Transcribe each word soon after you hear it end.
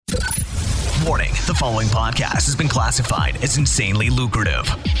Warning, the following podcast has been classified as insanely lucrative.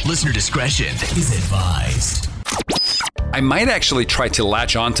 Listener discretion is advised. I might actually try to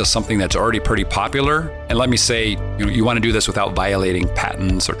latch on to something that's already pretty popular. And let me say, you want to do this without violating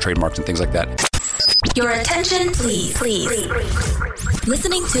patents or trademarks and things like that. Your attention, please.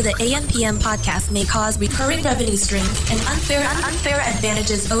 Listening to the AM/PM podcast may cause recurring revenue streams and unfair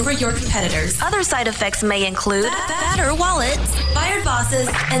advantages over your competitors. Other side effects may include fatter wallets, fired bosses,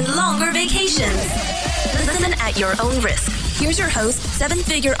 and longer vacations. Listen at your own risk. Here's your host,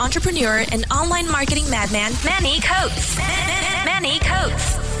 seven-figure entrepreneur and online marketing madman, Manny Coates. Manny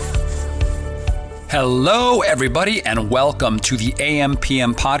Coates. Hello, everybody, and welcome to the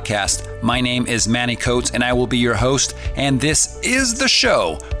AM/PM podcast. My name is Manny Coates, and I will be your host. And this is the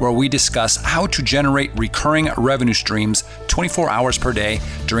show where we discuss how to generate recurring revenue streams 24 hours per day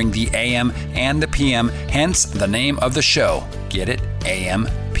during the AM and the PM, hence the name of the show. Get it?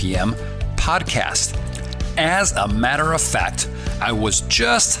 AM/PM podcast. As a matter of fact, I was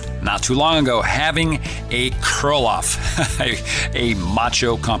just not too long ago having a curl-off, a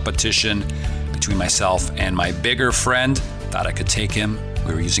macho competition between myself and my bigger friend. Thought I could take him.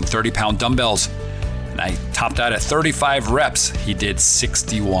 We were using 30-pound dumbbells, and I topped out at 35 reps. He did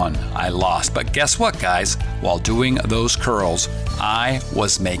 61. I lost. But guess what, guys? While doing those curls, I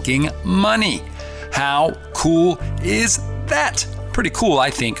was making money. How cool is that? Pretty cool, I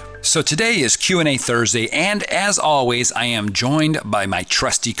think. So today is Q&A Thursday, and as always, I am joined by my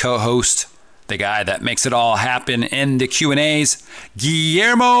trusty co-host, the guy that makes it all happen in the Q&As,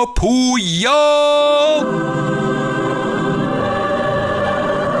 Guillermo Puyo.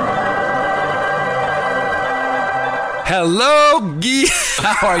 Hello, Guy.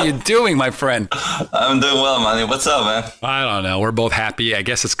 How are you doing, my friend? I'm doing well, Manny. What's up, man? I don't know. We're both happy. I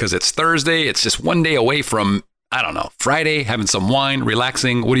guess it's because it's Thursday. It's just one day away from, I don't know, Friday, having some wine,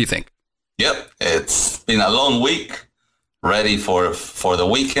 relaxing. What do you think? Yep. It's been a long week. Ready for the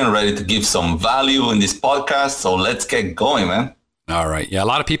weekend, ready to give some value in this podcast. So let's get going, man. All right. Yeah, a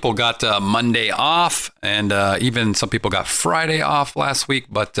lot of people got Monday off, and even some people got Friday off last week.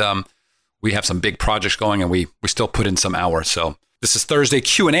 But we have some big projects going, and we still put in some hours. So this is Thursday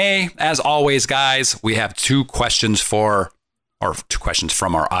Q&A. As always, guys, we have two questions from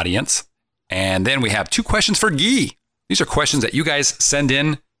our audience. And then we have two questions for Guy. These are questions that you guys send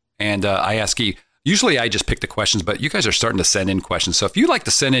in, and I ask Guy. Usually I just pick the questions, but you guys are starting to send in questions. So if you'd like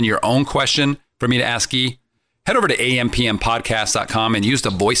to send in your own question for me to ask Guy, head over to ampmpodcast.com and use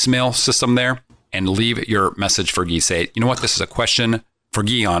the voicemail system there and leave your message for Guy. Say, you know what, this is a question for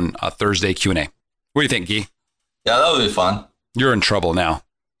Guy on a Thursday Q&A. What do you think, Guy? Yeah, that would be fun. You're in trouble now.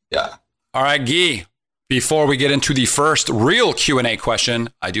 Yeah. All right, Guy, before we get into the first real Q&A question,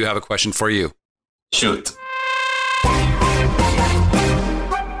 I do have a question for you. Shoot.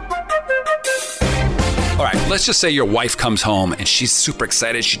 All right, let's just say your wife comes home and she's super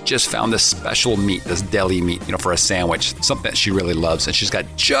excited. She just found this special meat, this deli meat, for a sandwich, something that she really loves. And she's got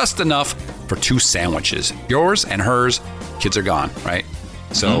just enough for 2 sandwiches, yours and hers. Kids are gone, right?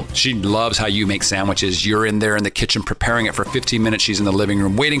 So She loves how you make sandwiches. You're in there in the kitchen preparing it for 15 minutes. She's in the living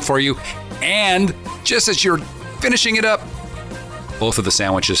room waiting for you. And just as you're finishing it up, both of the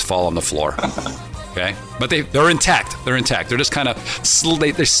sandwiches fall on the floor. Okay, but they're intact. They're intact. They're just kind of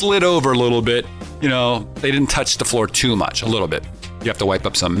they slid over a little bit. They didn't touch the floor too much. A little bit. You have to wipe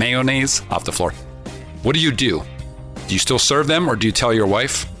up some mayonnaise off the floor. What do you do? Do you still serve them, or do you tell your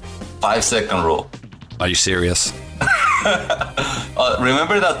wife? 5-second rule. Are you serious?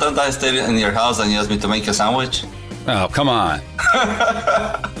 Remember that time I stayed in your house and you asked me to make a sandwich? Oh, come on.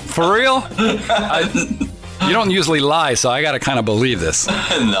 For real? You don't usually lie, so I got to kind of believe this.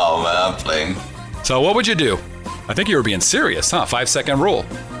 No, man, I'm playing. So what would you do? I think you were being serious, huh? 5-second rule.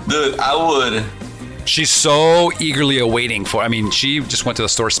 Dude, I would. She's so eagerly awaiting she just went to the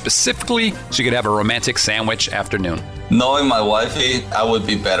store specifically so she could have a romantic sandwich afternoon. Knowing my wifey, I would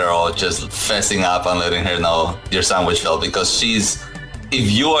be better off just fessing up and letting her know your sandwich failed, because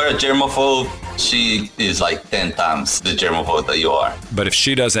if you are a germaphobe, she is like 10 times the germaphobe that you are. But if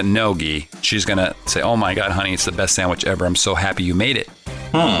she doesn't know, Guy, she's going to say, oh my God, honey, it's the best sandwich ever. I'm so happy you made it.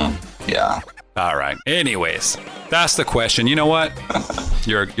 Yeah. All right. Anyways, that's the question. You know what?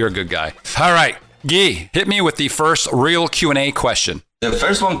 You're a good guy. All right. Guy, hit me with the first real Q&A question. The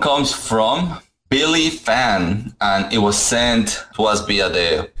first one comes from Billy Fan, and it was sent to us via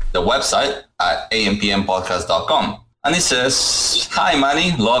the website at ampmpodcast.com. And it says, hi,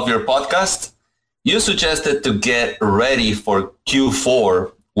 Manny, love your podcast. You suggested to get ready for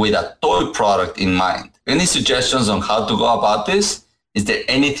Q4 with a toy product in mind. Any suggestions on how to go about this? Is there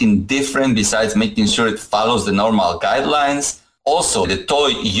anything different besides making sure it follows the normal guidelines? also, the toy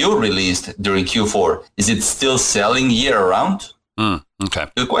you released during Q4, is it still selling year round? Okay.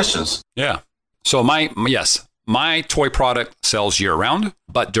 Good questions. Yeah. So my toy product sells year round,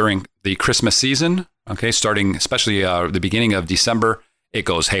 but during the Christmas season, okay, starting especially the beginning of December, it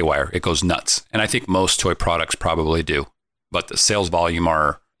goes haywire. It goes nuts. And I think most toy products probably do. But the sales volume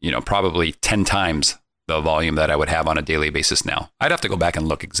are, probably 10 times the volume that I would have on a daily basis now. I'd have to go back and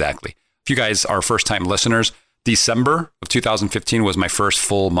look exactly. If you guys are first-time listeners, December of 2015 was my first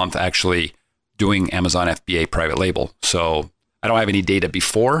full month actually doing Amazon FBA private label. So I don't have any data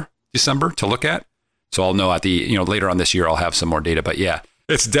before December to look at. So I'll know at the, later on this year, I'll have some more data. But yeah,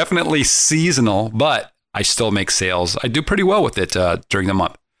 it's definitely seasonal, but I still make sales. I do pretty well with it during the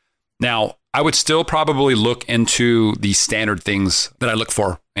month. Now, I would still probably look into the standard things that I look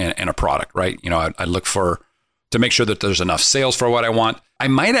for in a product, right? I look to make sure that there's enough sales for what I want. I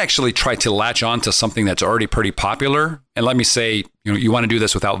might actually try to latch on to something that's already pretty popular. And let me say, you want to do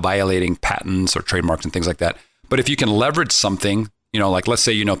this without violating patents or trademarks and things like that. But if you can leverage something, like let's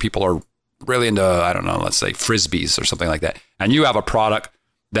say, people are really into, I don't know, let's say Frisbees or something like that. And you have a product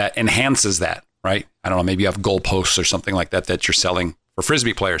that enhances that, right? I don't know, maybe you have goalposts or something like that you're selling for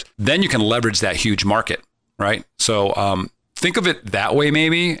Frisbee players. Then you can leverage that huge market, right? So think of it that way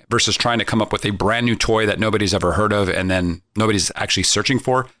maybe versus trying to come up with a brand new toy that nobody's ever heard of and then nobody's actually searching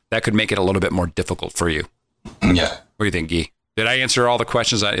for. That could make it a little bit more difficult for you. Yeah. What do you think, Guy? Did I answer all the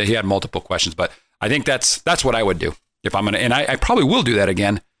questions? He had multiple questions, but I think that's what I would do if I'm going to, and I probably will do that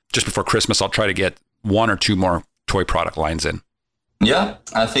again just before Christmas. I'll try to get 1 or 2 more toy product lines in. Yeah,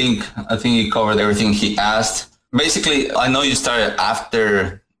 I think you covered everything he asked. Basically, I know you started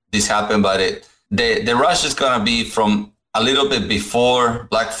after this happened, but the rush is going to be from a little bit before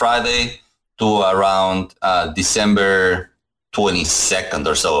Black Friday to around December 22nd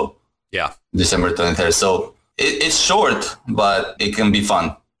or so. Yeah. December 23rd. So it's short, but it can be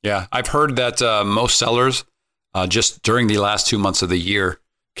fun. Yeah. I've heard that most sellers just during the last 2 months of the year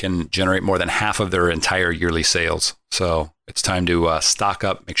can generate more than half of their entire yearly sales. So it's time to stock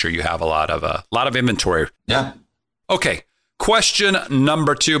up, make sure you have a lot of inventory. Yeah. Okay. Question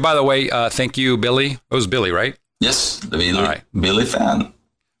number 2. By the way, thank you, Billy. It was Billy, right? Yes, the Billy fan.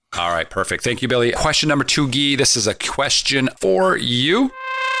 All right, perfect. Thank you, Billy. Question number 2, Guy. This is a question for you.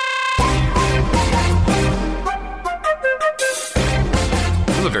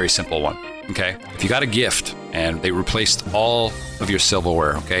 This is a very simple one, okay? If you got a gift and they replaced all of your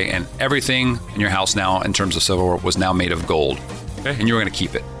silverware, okay, and everything in your house now in terms of silverware was now made of gold, okay, and you were going to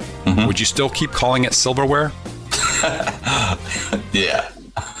keep it, would you still keep calling it silverware? Yeah.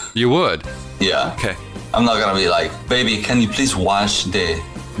 You would? Yeah. Okay. I'm not going to be like, baby, can you please wash the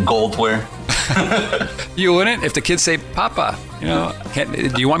goldware? You wouldn't? If the kids say, Papa,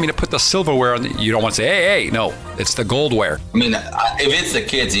 do you want me to put the silverware on? You don't want to say, hey, no, it's the goldware. I mean, if it's the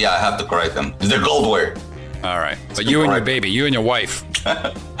kids, yeah, I have to correct them. It's the goldware. All right. But you and your baby, you and your wife,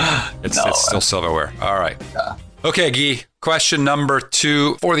 it's still silverware. All right. Yeah. Okay, Guy, question number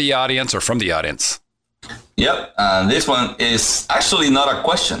 2 for the audience or from the audience. Yep. This one is actually not a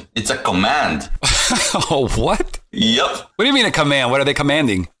question. It's a command. Oh, what? Yep. What do you mean a command? What are they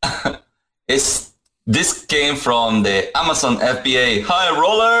commanding? This came from the Amazon FBA High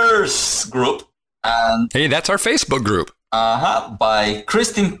Rollers group. And hey, that's our Facebook group. By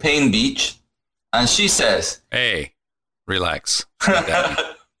Christine Payne Beach. And she says, hey, relax.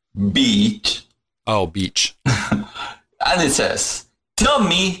 Beach. Oh, beach. And it says, tell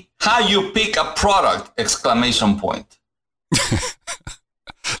me how you pick a product, !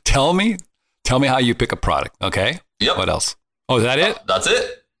 Tell me how you pick a product. Okay. Yep. What else? Oh, is that it? That's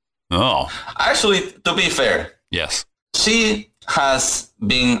it. Oh. Actually, to be fair. Yes. She has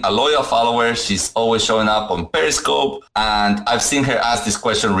been a loyal follower. She's always showing up on Periscope. And I've seen her ask this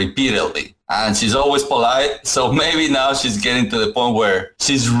question repeatedly. And she's always polite. So maybe now she's getting to the point where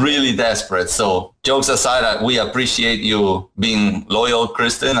she's really desperate. So jokes aside, we appreciate you being loyal,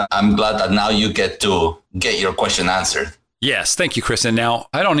 Kristen. I'm glad that now you get your question answered. Yes. Thank you, Kristen. Now,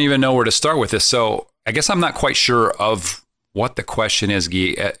 I don't even know where to start with this. So I guess I'm not quite sure of what the question is,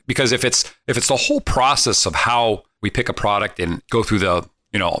 Guy, because if it's the whole process of how we pick a product and go through the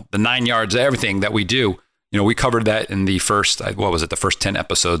 9 yards, everything that we do, we covered that in the first 10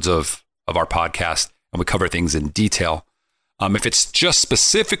 episodes of our podcast, and we cover things in detail. If it's just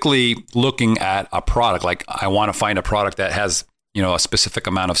specifically looking at a product, like I want to find a product that has, a specific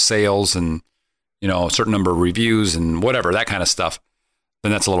amount of sales and, a certain number of reviews and whatever, that kind of stuff,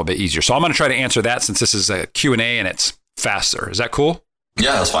 then that's a little bit easier. So I'm going to try to answer that since this is a Q&A and it's faster. Is that cool?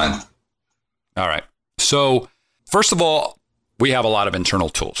 Yeah, that's fine. All right. So first of all, we have a lot of internal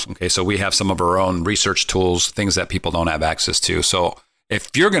tools. Okay. So we have some of our own research tools, things that people don't have access to. So if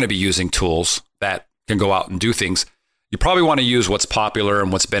you're going to be using tools that can go out and do things, you probably want to use what's popular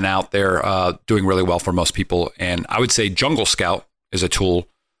and what's been out there doing really well for most people. And I would say Jungle Scout is a tool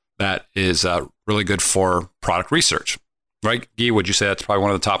that is really good for product research. Right, Guy? Would you say that's probably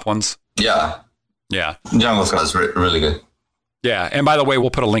one of the top ones? Yeah. Jungle Scout is really good. Yeah. And by the way,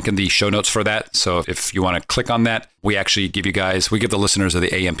 we'll put a link in the show notes for that. So if you want to click on that, we actually give the listeners of the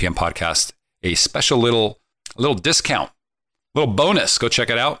AMPM podcast a special little discount, little bonus. Go check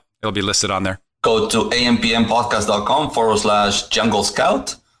it out. It'll be listed on there. Go to ampmpodcast.com/Jungle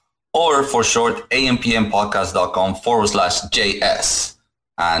Scout, or for short, ampmpodcast.com/JS,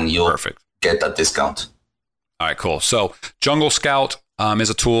 and you'll get that discount. All right, cool. So Jungle Scout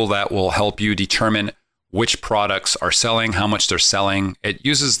is a tool that will help you determine which products are selling, how much they're selling. It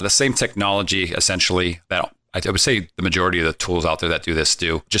uses the same technology, essentially, that I would say the majority of the tools out there that do this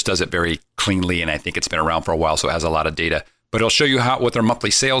do. Just does it very cleanly, and I think it's been around for a while, so it has a lot of data. But it'll show you what their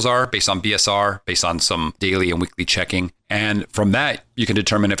monthly sales are based on BSR, based on some daily and weekly checking. And from that, you can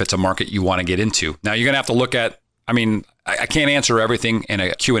determine if it's a market you want to get into. Now, you're going to have to look at, I can't answer everything in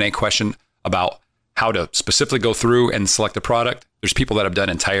a Q&A question about how to specifically go through and select a product. There's people that have done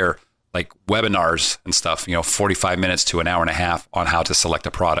entire webinars and stuff, 45 minutes to an hour and a half on how to select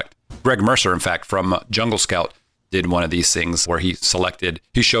a product. Greg Mercer, in fact, from Jungle Scout, did one of these things where he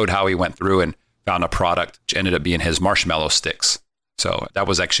showed how he went through and found a product which ended up being his marshmallow sticks. So that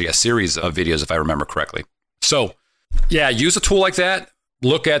was actually a series of videos, if I remember correctly. So yeah, use a tool like that.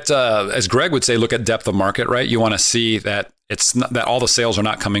 Look at, as Greg would say, look at depth of market, right? You want to see that it's not, that all the sales are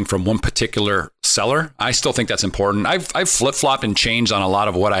not coming from one particular seller. I still think that's important. I've flip-flopped and changed on a lot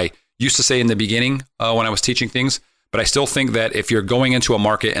of what I used to say in the beginning when I was teaching things, but I still think that if you're going into a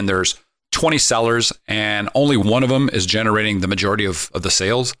market and there's 20 sellers and only one of them is generating the majority of the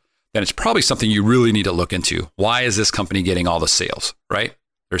sales, then it's probably something you really need to look into. Why is this company getting all the sales, right?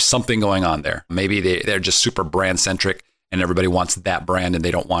 There's something going on there. Maybe they're just super brand centric and everybody wants that brand and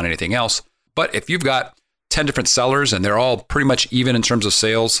they don't want anything else. But if you've got 10 different sellers and they're all pretty much even in terms of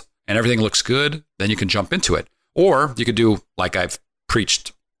sales and everything looks good, then you can jump into it. Or you could do like I've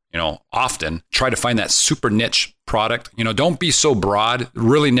preached, often, try to find that super niche product. Don't be so broad,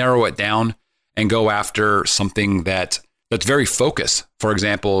 really narrow it down and go after something that's very focused. For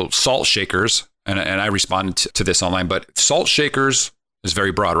example, salt shakers, and I responded to this online, but salt shakers is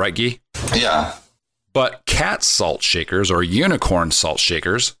very broad, right, Guy? Yeah. But cat salt shakers or unicorn salt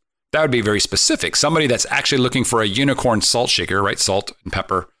shakers, that would be very specific. Somebody that's actually looking for a unicorn salt shaker, right? Salt and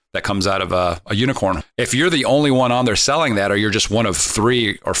pepper that comes out of a unicorn. If you're the only one on there selling that, or you're just one of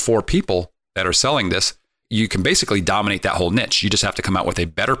 3 or 4 people that are selling this, you can basically dominate that whole niche. You just have to come out with a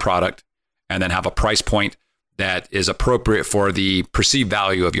better product and then have a price point that is appropriate for the perceived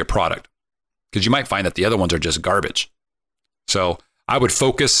value of your product. Because you might find that the other ones are just garbage. So I would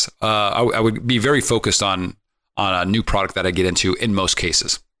focus, I would be very focused on a new product that I get into in most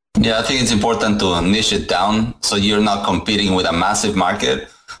cases. Yeah, I think it's important to niche it down so you're not competing with a massive market.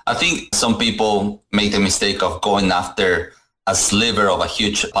 I think some people make the mistake of going after a sliver of a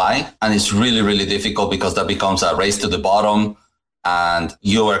huge pie, and it's really, really difficult because that becomes a race to the bottom, and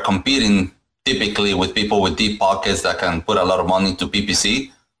you are competing typically with people with deep pockets that can put a lot of money into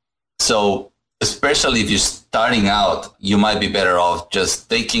PPC. So especially if you're starting out, you might be better off just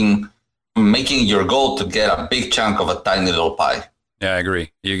making your goal to get a big chunk of a tiny little pie. Yeah, I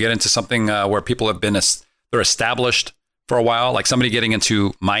agree. You get into something where people have been, they're established for a while, like somebody getting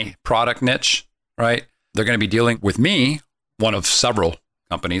into my product niche, right? They're going to be dealing with me, one of several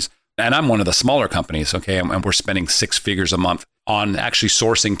companies, and I'm one of the smaller companies, okay? And we're spending 6 figures a month on actually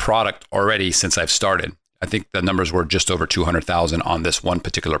sourcing product already since I've started. I think the numbers were just over 200,000 on this one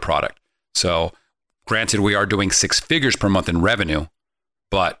particular product. So granted, we are doing 6 figures per month in revenue,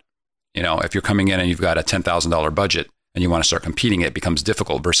 but if you're coming in and you've got a $10,000 budget and you want to start competing, it becomes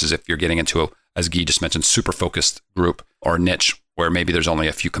difficult versus if you're getting into as Guy just mentioned, super focused group or niche where maybe there's only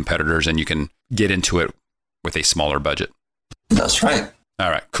a few competitors and you can get into it with a smaller budget. That's right. All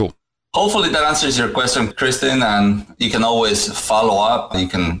right, cool. Hopefully that answers your question, Kristen, and you can always follow up. You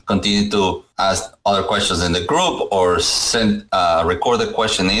can continue to ask other questions in the group or record the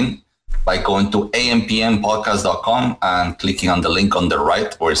question in by going to ampmpodcast.com and clicking on the link on the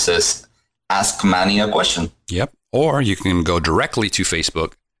right where it says Ask Manny a Question. Yep. Or you can go directly to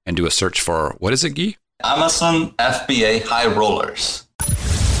Facebook and do a search for, what is it, Guy? Amazon FBA High Rollers.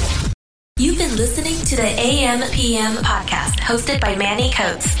 You've been listening to the AMPM podcast hosted by Manny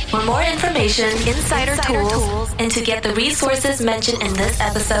Coates. For more information, insider tools, and to get the resources mentioned in this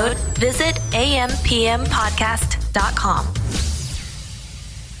episode, visit ampmpodcast.com.